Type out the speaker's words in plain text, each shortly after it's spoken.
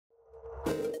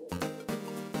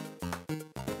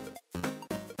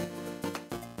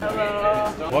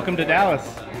Hello. Welcome to Dallas.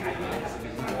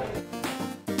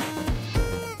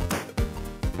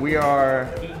 We are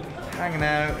hanging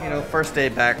out, you know, first day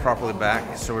back, properly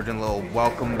back. So we're doing a little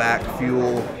welcome back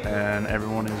fuel, and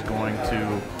everyone is going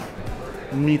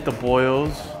to meet the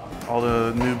boyos, all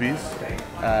the newbies.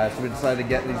 So we decided to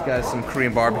get these guys some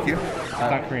Korean barbecue. It's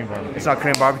not Korean barbecue. It's not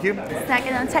Korean barbecue?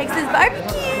 Second on Texas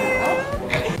barbecue.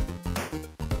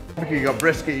 You got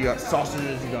brisket, you got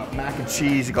sausages, you got mac and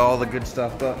cheese, you got all the good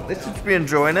stuff. But they seem to be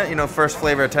enjoying it, you know, first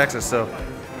flavor of Texas, so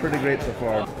pretty great so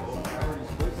far.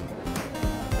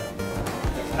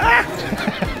 I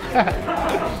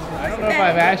don't know if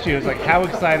I've asked you, it's like, how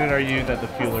excited are you that the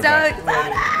fuel are So back?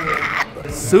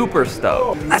 excited. Super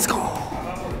stoked. Let's go!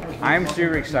 I'm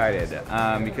super excited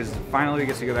because finally we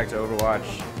get to go back to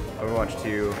Overwatch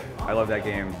 2. I love that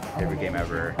game, favorite game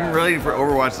ever. I'm ready for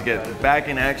Overwatch to get back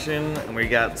in action, and we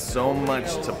got so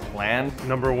much to plan.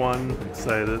 Number 1,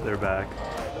 excited that they're back.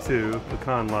 2,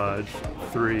 Pecan Lodge.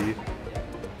 3,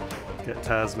 get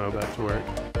Tazmo back to work.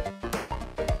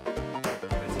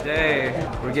 Today,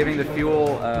 we're giving the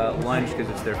Fuel lunch because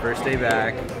it's their first day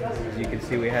back. As you can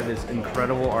see, we had this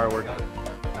incredible artwork.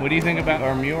 What do you think about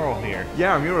our mural here?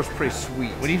 Yeah, our mural's pretty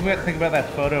sweet. What do you think about that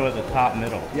photo at the top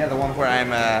middle? Yeah, the one where I'm,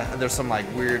 there's some like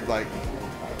weird like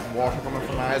water coming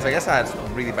from my eyes. I guess I had some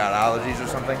really bad allergies or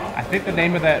something. I think the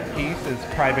name of that piece is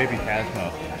Crybaby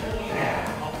Tazmo.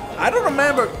 I don't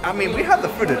remember, I mean, we have the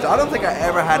footage. I don't think I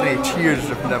ever had any tears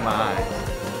dripping down my eyes.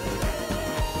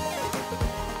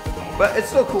 But it's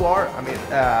still cool art. I mean,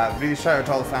 really shout out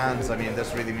to all the fans. I mean,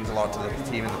 this really means a lot to the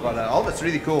team, but all of it's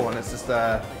really cool, and it's just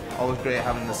always great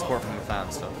having the support from the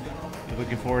fans. So, You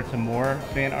looking forward to more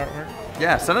fan artwork?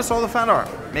 yeah, send us all the fan art.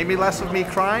 Maybe less of me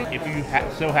crying. If you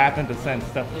so happen to send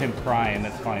stuff of him crying,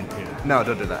 that's fine too. No,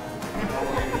 don't do that.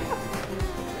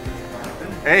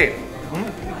 Hey,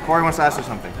 Corey wants to ask you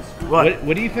something.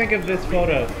 What do you think of this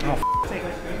photo?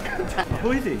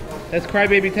 Who is he? That's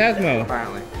Crybaby Tazmo.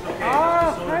 Apparently.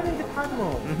 Oh, Crybaby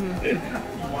Tazmo.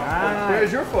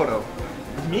 Where's your photo?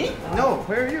 Me? No,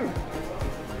 where are you?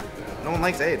 No one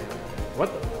likes Aid. What?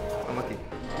 Unlucky.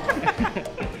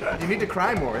 You need to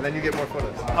cry more, and then you get more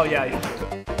photos. Oh, yeah.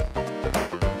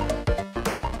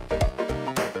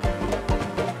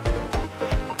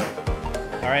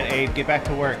 All right, Aid, get back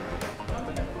to work.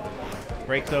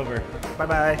 Break's over.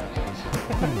 Bye-bye.